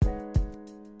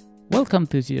Welcome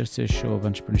to the RCS show of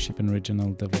Entrepreneurship and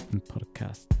Regional Development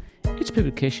podcast. Each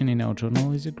publication in our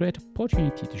journal is a great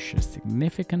opportunity to share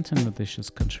significant and audacious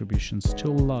contributions to a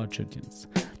large audience.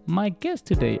 My guests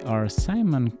today are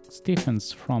Simon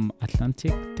Stephens from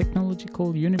Atlantic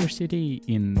Technological University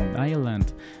in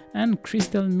Ireland and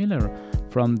Crystal Miller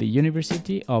from the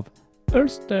University of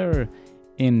Ulster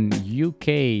in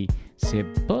UK. They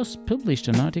both published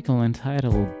an article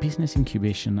entitled Business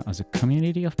Incubation as a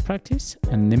Community of Practice,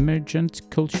 an Emergent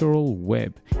Cultural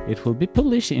Web. It will be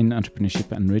published in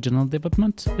Entrepreneurship and Regional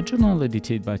Development, a journal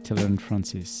edited by Taylor and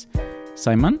Francis.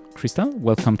 Simon, Crystal,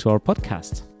 welcome to our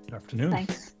podcast. Good afternoon.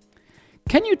 Thanks.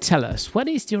 Can you tell us what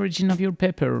is the origin of your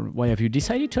paper? Why have you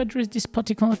decided to address this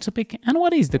particular topic? And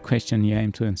what is the question you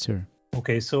aim to answer?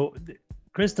 Okay, so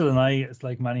Crystal and I, it's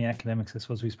like many academics, I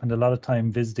suppose, we spend a lot of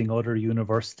time visiting other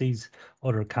universities,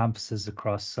 other campuses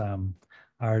across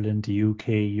Ireland, the UK,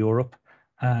 Europe.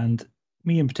 And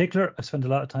me in particular, I spend a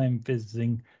lot of time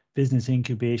visiting business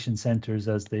incubation centres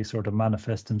as they sort of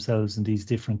manifest themselves in these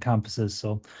different campuses.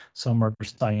 So some are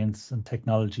science and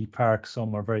technology parks,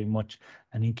 some are very much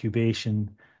an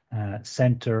incubation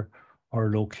centre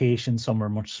or location, some are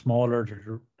much smaller,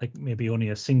 they're like maybe only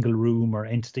a single room or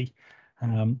entity.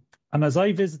 And as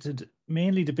I visited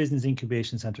mainly the business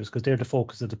incubation centres, because they're the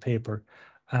focus of the paper,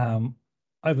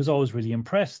 I was always really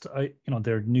impressed.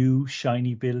 They're new,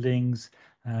 shiny buildings,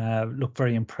 look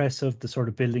very impressive, the sort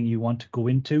of building you want to go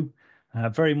into,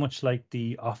 very much like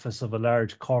the office of a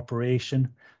large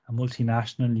corporation, a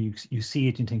multinational. You see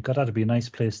it and think, God, that'd be a nice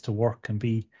place to work and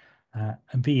be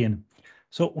in.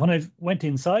 So when I went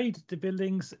inside the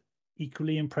buildings,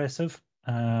 equally impressive,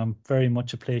 very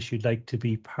much a place you'd like to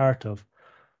be part of.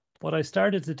 But I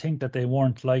started to think that they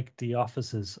weren't like the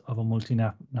offices of a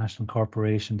multinational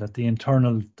corporation, that the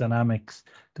internal dynamics,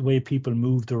 the way people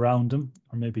moved around them,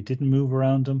 or maybe didn't move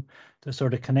around them, the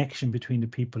sort of connection between the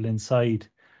people inside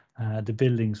the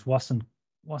buildings wasn't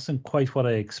quite what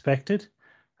I expected.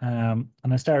 And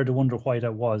I started to wonder why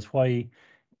that was, why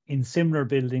in similar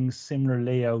buildings, similar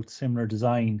layout, similar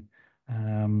design,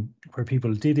 where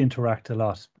people did interact a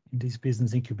lot, in these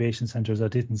business incubation centres, I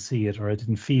didn't see it, or I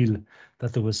didn't feel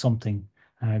that there was something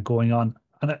going on.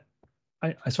 And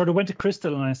I sort of went to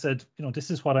Crystal and I said, this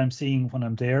is what I'm seeing when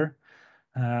I'm there.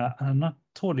 And I'm not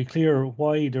totally clear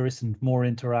why there isn't more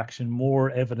interaction, more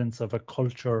evidence of a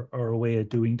culture or a way of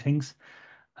doing things.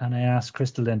 And I asked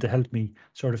Crystal then to help me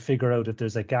sort of figure out if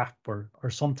there's a gap or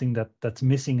something that's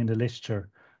missing in the literature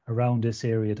around this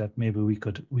area that maybe we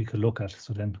could look at.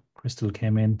 So then Crystal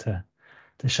came in to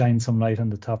shine some light on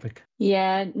the topic.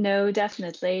 Yeah, no,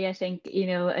 definitely. I think,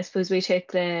 I suppose we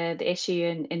took the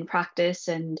issue in practice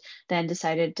and then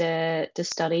decided to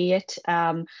study it.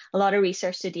 A lot of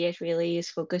research to date really is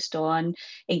focused on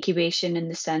incubation in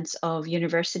the sense of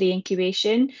university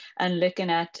incubation and looking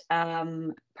at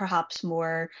perhaps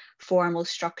more formal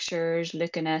structures,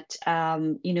 looking at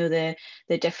the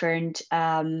different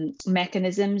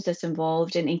mechanisms that's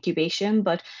involved in incubation,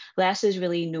 but less is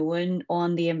really known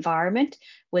on the environment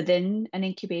within an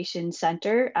incubation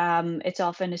center. It's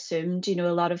often assumed,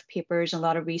 a lot of papers, a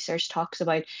lot of research talks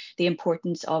about the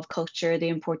importance of culture, the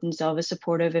importance of a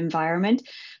supportive environment,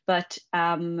 but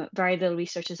very little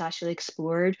research has actually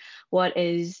explored what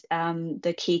is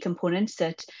the key components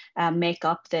that make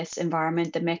up this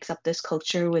environment, that makes up this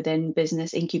culture within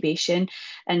business incubation,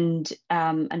 and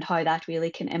how that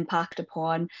really can impact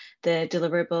upon the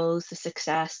deliverables, the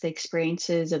success, the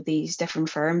experiences of these different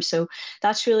firms. So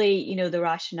that's really, the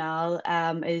rationale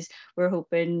is we're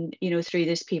hoping, through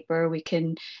this paper, we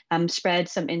can spread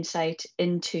some insight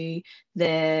into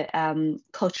the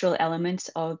cultural elements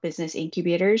of business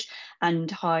incubators and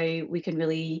how we can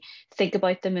really think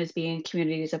about them as being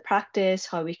communities of practice,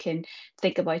 how we can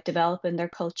think about developing their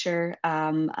culture,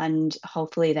 and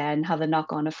hopefully then have a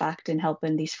knock-on effect in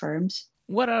helping these firms.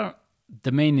 What are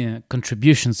the main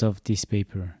contributions of this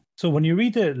paper? So when you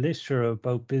read the literature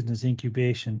about business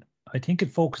incubation, I think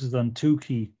it focuses on two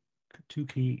key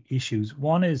issues.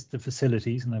 One is the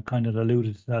facilities, and I've kind of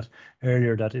alluded to that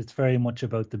earlier, that it's very much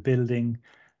about the building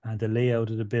and the layout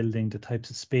of the building, the types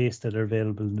of space that are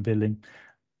available in the building.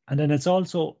 And then it's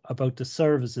also about the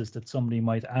services that somebody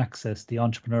might access, the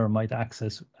entrepreneur might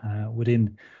access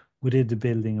within the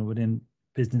building or within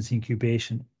business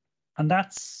incubation. And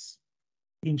that's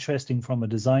interesting from a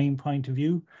design point of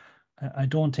view. I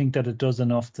don't think that it does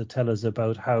enough to tell us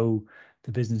about how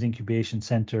the business incubation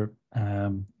centre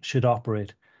should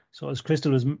operate. So as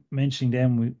Crystal was mentioning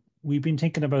then, we've been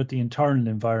thinking about the internal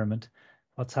environment,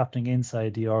 what's happening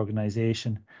inside the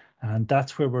organisation, and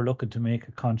that's where we're looking to make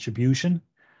a contribution.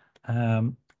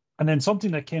 And then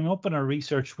something that came up in our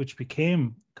research, which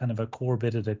became kind of a core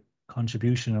bit of the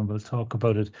contribution, and we'll talk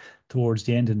about it towards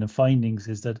the end in the findings,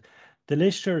 is that the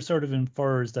literature sort of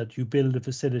infers that you build a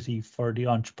facility for the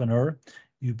entrepreneur,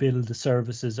 you build the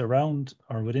services around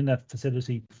or within that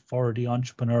facility for the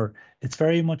entrepreneur. It's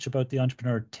very much about the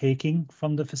entrepreneur taking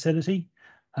from the facility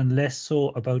and less so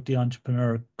about the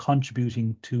entrepreneur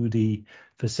contributing to the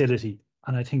facility.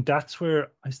 And I think that's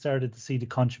where I started to see the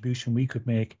contribution we could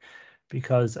make,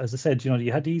 because as I said,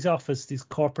 you had these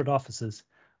corporate offices,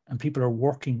 and people are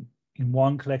working in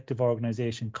one collective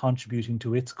organization contributing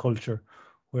to its culture,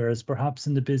 whereas perhaps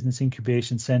in the business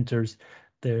incubation centers,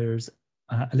 there's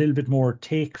a little bit more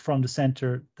take from the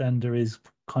center than there is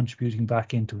contributing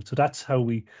back into it. So that's how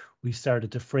we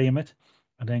started to frame it.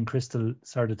 And then Crystal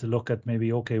started to look at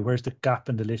maybe, okay, where's the gap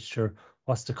in the literature?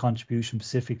 What's the contribution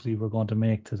specifically we're going to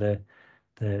make to the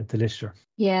literature?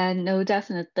 Yeah, no,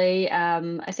 definitely.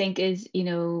 I think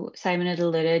Simon had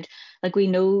alluded, like we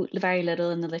know very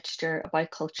little in the literature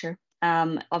about culture.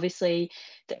 Obviously,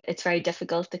 it's very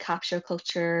difficult to capture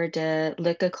culture, to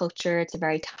look at culture. It's a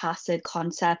very tacit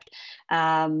concept,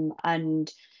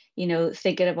 and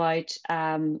thinking about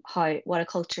what a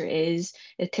culture is,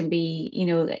 it can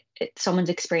be someone's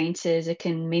experiences. It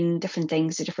can mean different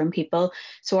things to different people.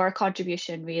 So our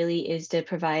contribution really is to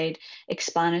provide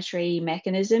explanatory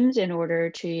mechanisms in order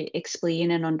to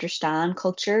explain and understand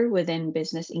culture within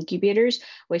business incubators,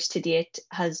 which to date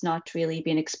has not really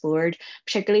been explored,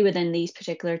 particularly within these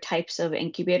particular types of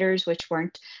incubators, which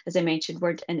weren't, as I mentioned,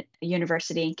 weren't in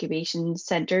university incubation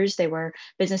centers. They were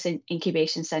business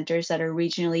incubation centers that are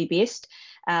regionally based.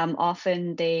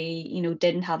 Often they,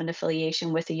 didn't have an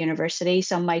affiliation with a university.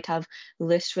 Some might have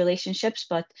loose relationships,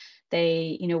 but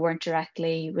they, weren't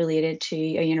directly related to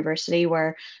a university,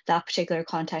 where that particular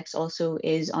context also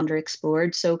is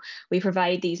underexplored. So we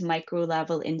provide these micro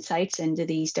level insights into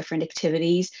these different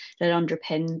activities that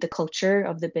underpin the culture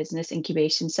of the business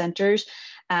incubation centers.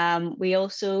 We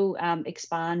also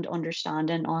expand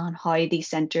understanding on how these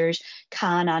centers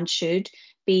can and should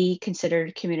be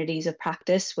considered communities of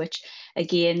practice, which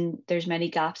again, there's many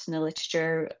gaps in the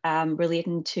literature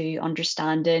relating to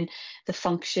understanding the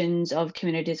functions of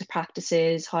communities of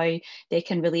practices, how they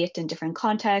can relate in different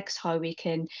contexts, how we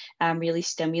can really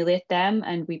stimulate them.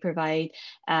 And we provide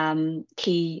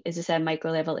key, as I said,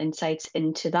 micro level insights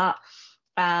into that.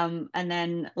 And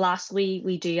then lastly,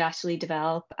 we do actually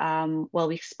develop,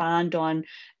 we expand on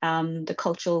the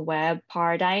cultural web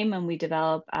paradigm, and we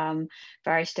develop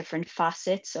various different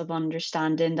facets of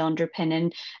understanding the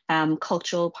underpinning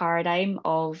cultural paradigm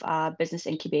of Business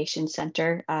Incubation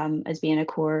Centre as being a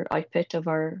core output of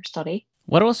our study.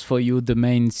 What was for you the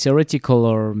main theoretical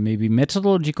or maybe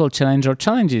methodological challenge or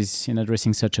challenges in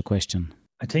addressing such a question?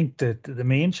 I think that the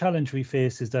main challenge we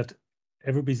face is that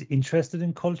everybody's interested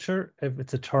in culture.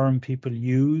 It's a term people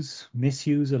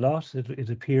misuse a lot.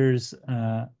 It appears,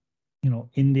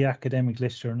 in the academic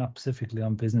literature, not specifically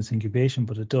on business incubation,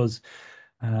 but it does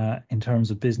in terms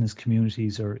of business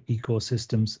communities or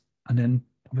ecosystems. And then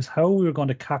it was how we were going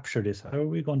to capture this. How are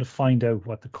we going to find out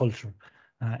what the culture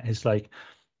is like?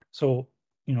 So,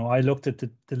 I looked at the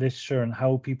literature and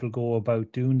how people go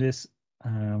about doing this.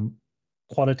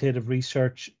 Qualitative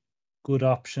research, good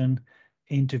option.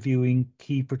 Interviewing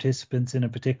key participants in a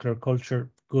particular culture,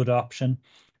 good option.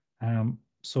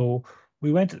 So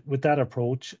we went with that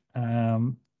approach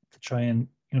to try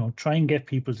and get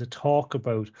people to talk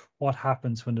about what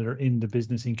happens when they're in the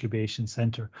business incubation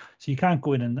center. So you can't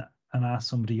go in and ask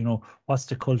somebody, what's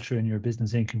the culture in your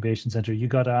business incubation center? You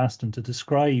got to ask them to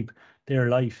describe their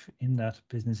life in that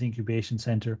business incubation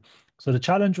center. So the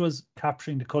challenge was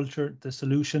capturing the culture. The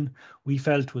solution we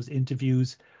felt was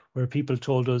interviews, where people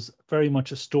told us very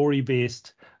much a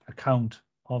story-based account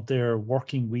of their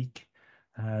working week,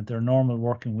 their normal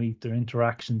working week, their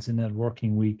interactions in that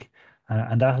working week.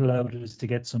 And that allowed us to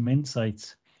get some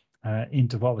insights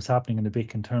into what was happening in the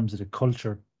BIC in terms of the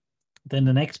culture. Then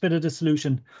the next bit of the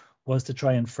solution was to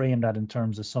try and frame that in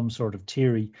terms of some sort of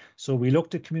theory. So we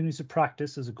looked at communities of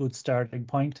practice as a good starting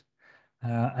point.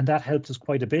 And that helped us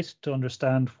quite a bit to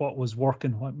understand what was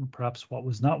working, perhaps what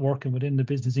was not working within the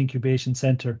Business Incubation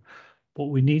Centre. But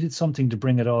we needed something to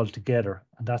bring it all together.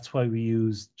 And that's why we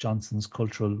used Johnson's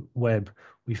Cultural Web.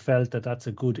 We felt that that's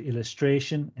a good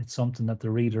illustration. It's something that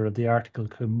the reader of the article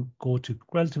can go to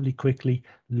relatively quickly,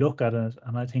 look at it.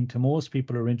 And I think to most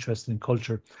people who are interested in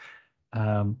culture,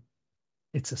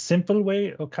 it's a simple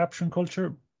way of capturing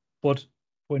culture. But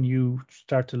when you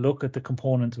start to look at the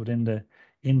components within the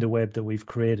web that we've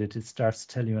created, it starts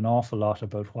to tell you an awful lot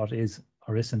about what is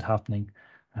or isn't happening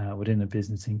within a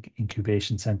business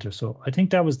incubation center. So I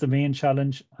think that was the main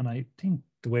challenge, and I think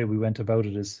the way we went about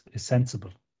it is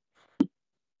sensible.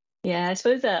 Yeah, I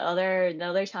suppose the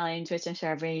other challenge which I'm sure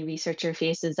every researcher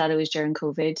faces is that it was during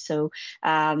COVID. So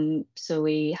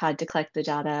we had to collect the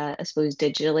data, I suppose,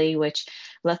 digitally, which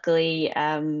luckily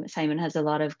Simon has a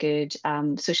lot of good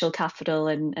social capital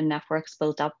and networks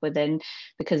built up within,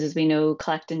 because as we know,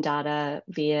 collecting data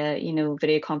via,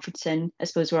 video conferencing, I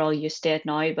suppose we're all used to it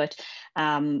now, but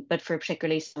for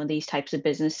particularly some of these types of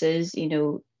businesses,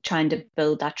 trying to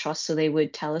build that trust so they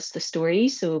would tell us the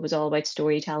stories. So it was all about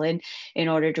storytelling in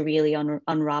order to really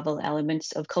unravel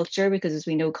elements of culture, because as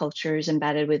we know, culture is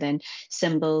embedded within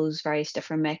symbols, various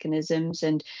different mechanisms,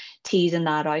 and teasing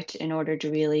that out in order to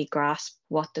really grasp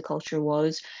what the culture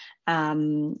was,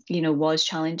 was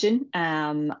challenging.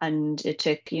 And it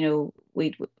took,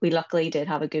 we luckily did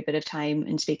have a good bit of time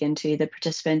in speaking to the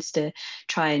participants to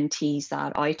try and tease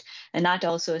that out. And that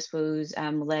also, I suppose,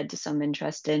 led to some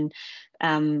interesting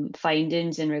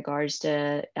findings in regards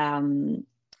to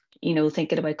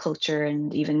thinking about culture,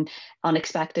 and even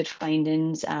unexpected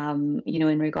findings,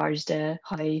 in regards to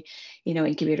how,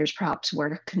 incubators perhaps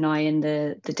work now in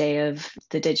the day of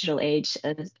the digital age,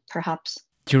 perhaps.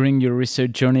 During your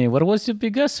research journey, what was your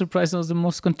biggest surprise or the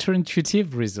most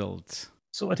counterintuitive result?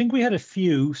 So I think we had a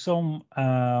few. Some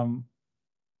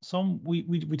we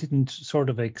didn't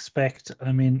sort of expect.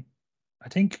 I mean, I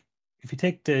think if you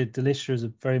take the literature is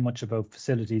very much about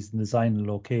facilities and design and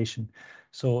location.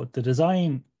 So the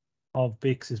design of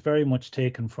BICS is very much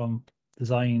taken from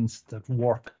designs that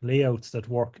work, layouts that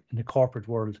work in the corporate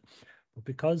world. But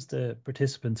because the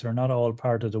participants are not all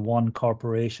part of the one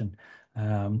corporation,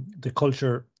 the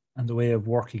culture and the way of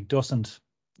working doesn't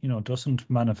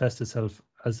manifest itself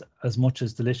as much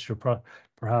as the literature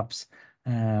perhaps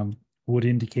would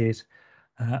indicate.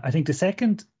 I think the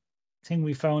second thing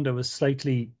we found that was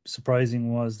slightly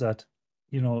surprising was that,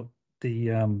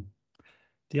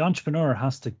 the entrepreneur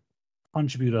has to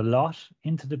contribute a lot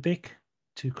into the BIC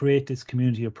to create this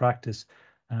community of practice,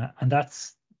 and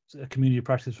that's a community of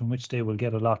practice from which they will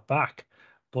get a lot back.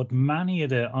 But many of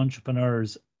the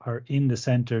entrepreneurs are in the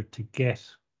centre to get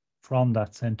from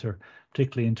that centre,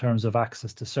 particularly in terms of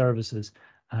access to services.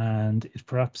 And it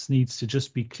perhaps needs to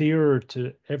just be clearer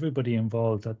to everybody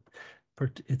involved that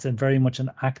it's a very much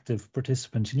an active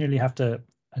participant. You nearly have to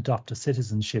adopt a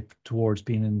citizenship towards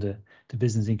being in the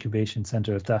business incubation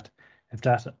centre, if that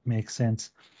makes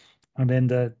sense. And then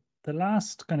the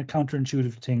last kind of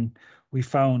counterintuitive thing we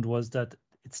found was that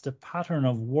it's the pattern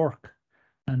of work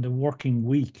and the working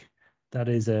week that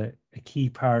is a key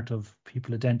part of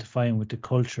people identifying with the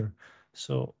culture.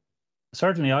 So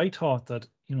certainly I thought that,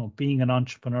 being an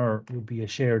entrepreneur would be a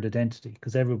shared identity,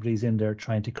 because everybody's in there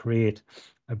trying to create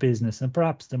a business, and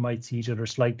perhaps they might see each other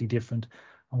slightly different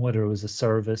on whether it was a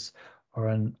service or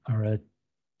a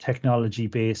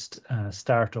technology-based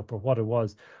startup or what it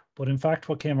was. But in fact,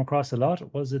 what came across a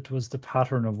lot was it was the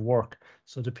pattern of work.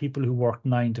 So the people who worked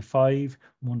 9 to 5,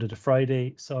 Monday to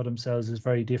Friday, saw themselves as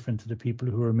very different to the people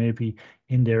who were maybe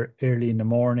in there early in the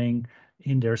morning,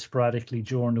 in there sporadically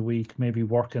during the week, maybe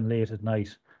working late at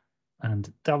night.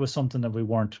 And that was something that we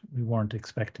weren't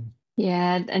expecting.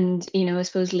 Yeah, and I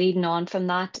suppose leading on from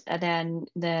that, then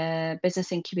the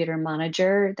business incubator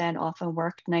manager then often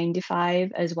worked 9 to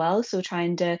 5 as well. So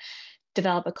trying to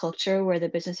develop a culture where the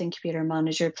business incubator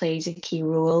manager plays a key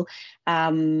role.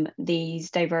 These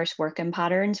diverse working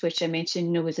patterns, which I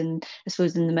mentioned, was I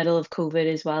suppose in the middle of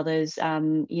COVID, as well as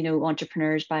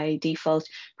entrepreneurs by default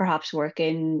perhaps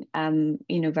working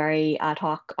very ad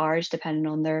hoc hours depending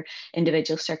on their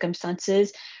individual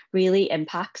circumstances, really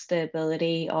impacts the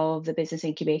ability of the business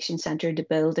incubation center to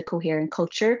build a coherent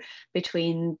culture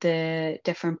between the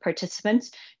different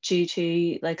participants, due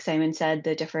to, like Simon said,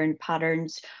 the different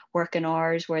patterns, working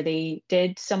hours, where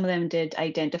some of them did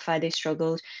identify they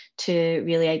struggled to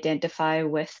really identify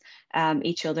with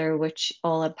each other, which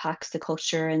all impacts the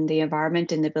culture and the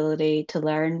environment and the ability to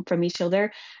learn from each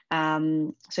other.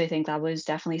 So I think that was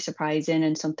definitely surprising,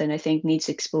 and something I think needs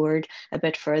explored a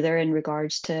bit further in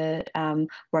regards to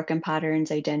working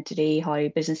patterns, identity, how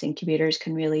business incubators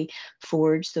can really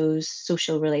forge those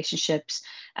social relationships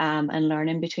and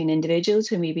learning between individuals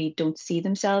who maybe don't see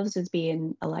themselves as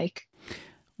being alike.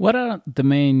 What are the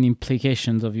main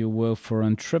implications of your work for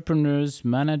entrepreneurs,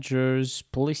 managers,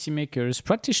 policymakers,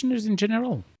 practitioners in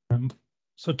general?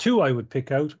 So 2 I would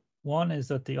pick out. One is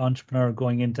that the entrepreneur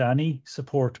going into any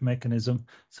support mechanism,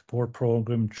 support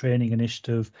program, training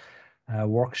initiative,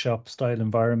 workshop style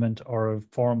environment, or a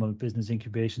formal business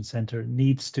incubation center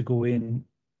needs to go in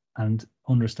and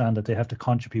understand that they have to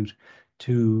contribute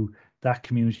to that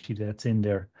community that's in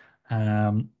there.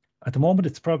 At the moment,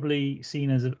 it's probably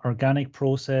seen as an organic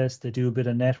process. They do a bit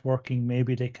of networking.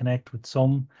 Maybe they connect with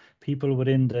some people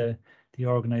within the the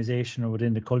organization or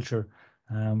within the culture.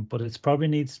 But it probably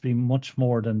needs to be much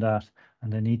more than that,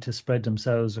 and they need to spread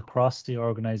themselves across the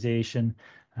organization,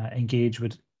 engage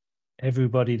with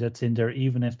everybody that's in there,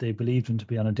 even if they believe them to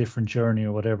be on a different journey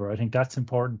or whatever. I think that's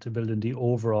important to building the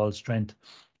overall strength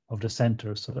of the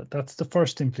centre. So that's the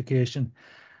first implication.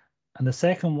 And the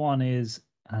second one is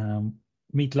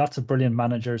meet lots of brilliant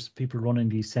managers, people running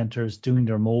these centres, doing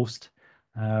their most.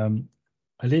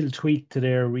 A little tweak to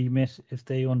their remit if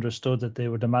they understood that they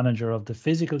were the manager of the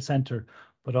physical centre,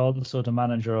 but also the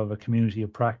manager of a community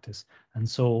of practice. And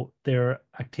so their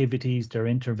activities, their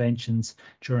interventions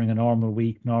during a normal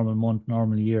week, normal month,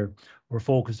 normal year, were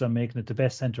focused on making it the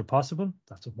best centre possible.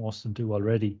 That's what most of them do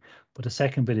already. But the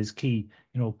second bit is key,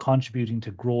 contributing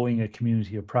to growing a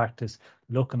community of practice,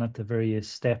 looking at the various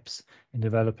steps in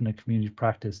developing a community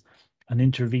practice and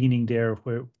intervening there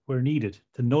where needed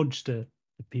to nudge the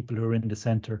people who are in the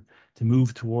centre to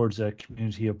move towards a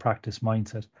community of practice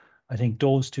mindset. I think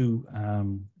those two,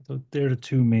 they're the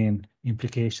two main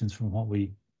implications from what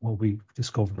we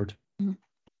discovered.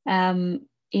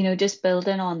 Just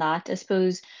building on that, I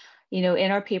suppose,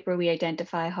 in our paper, we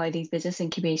identify how these business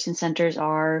incubation centres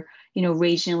are,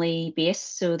 regionally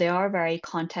based. So they are very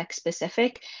context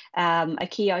specific. A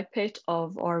key output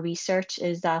of our research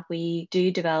is that we do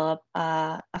develop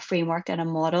a framework and a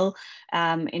model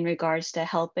in regards to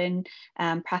helping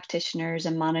practitioners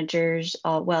and managers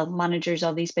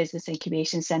of these business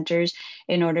incubation centres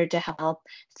in order to help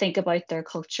think about their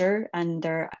culture and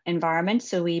their environment.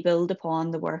 So we build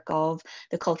upon the work of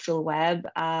the cultural web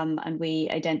and we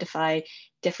identify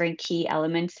different key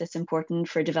elements that's important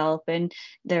for developing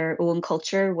their own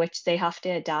culture, which they have to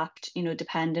adapt,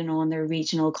 depending on their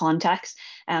regional context.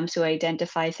 So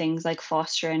identify things like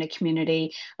fostering a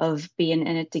community of being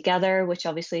in it together, which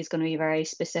obviously is going to be very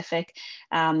specific.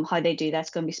 How they do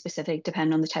that's going to be specific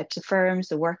depending on the types of firms,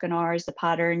 the working hours, the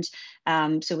patterns.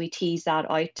 So we tease that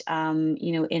out,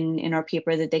 in our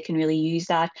paper that they can really use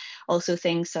that. Also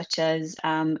things such as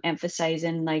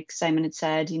emphasizing, like Simon had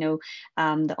said,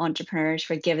 the entrepreneurs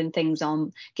for giving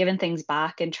things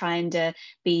back and trying to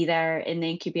be there in the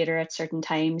incubator at certain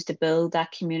times to build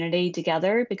that community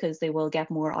together because they will get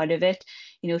more out of it.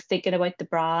 Thinking about the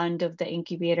brand of the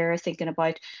incubator, thinking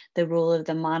about the role of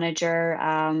the manager.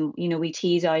 We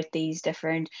tease out these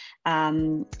different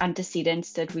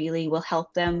antecedents that really will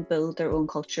help them build their own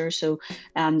culture. So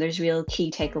there's real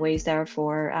key takeaways there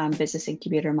for business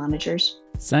incubator managers.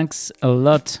 Thanks a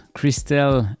lot,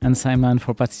 Christelle and Simon,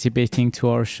 for participating to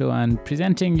our show and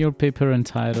presenting your paper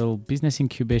entitled Business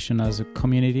Incubation as a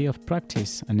Community of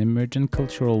Practice, an Emergent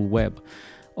Cultural Web.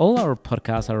 All our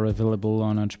podcasts are available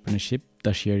on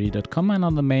entrepreneurship-erie.com and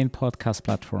on the main podcast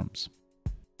platforms.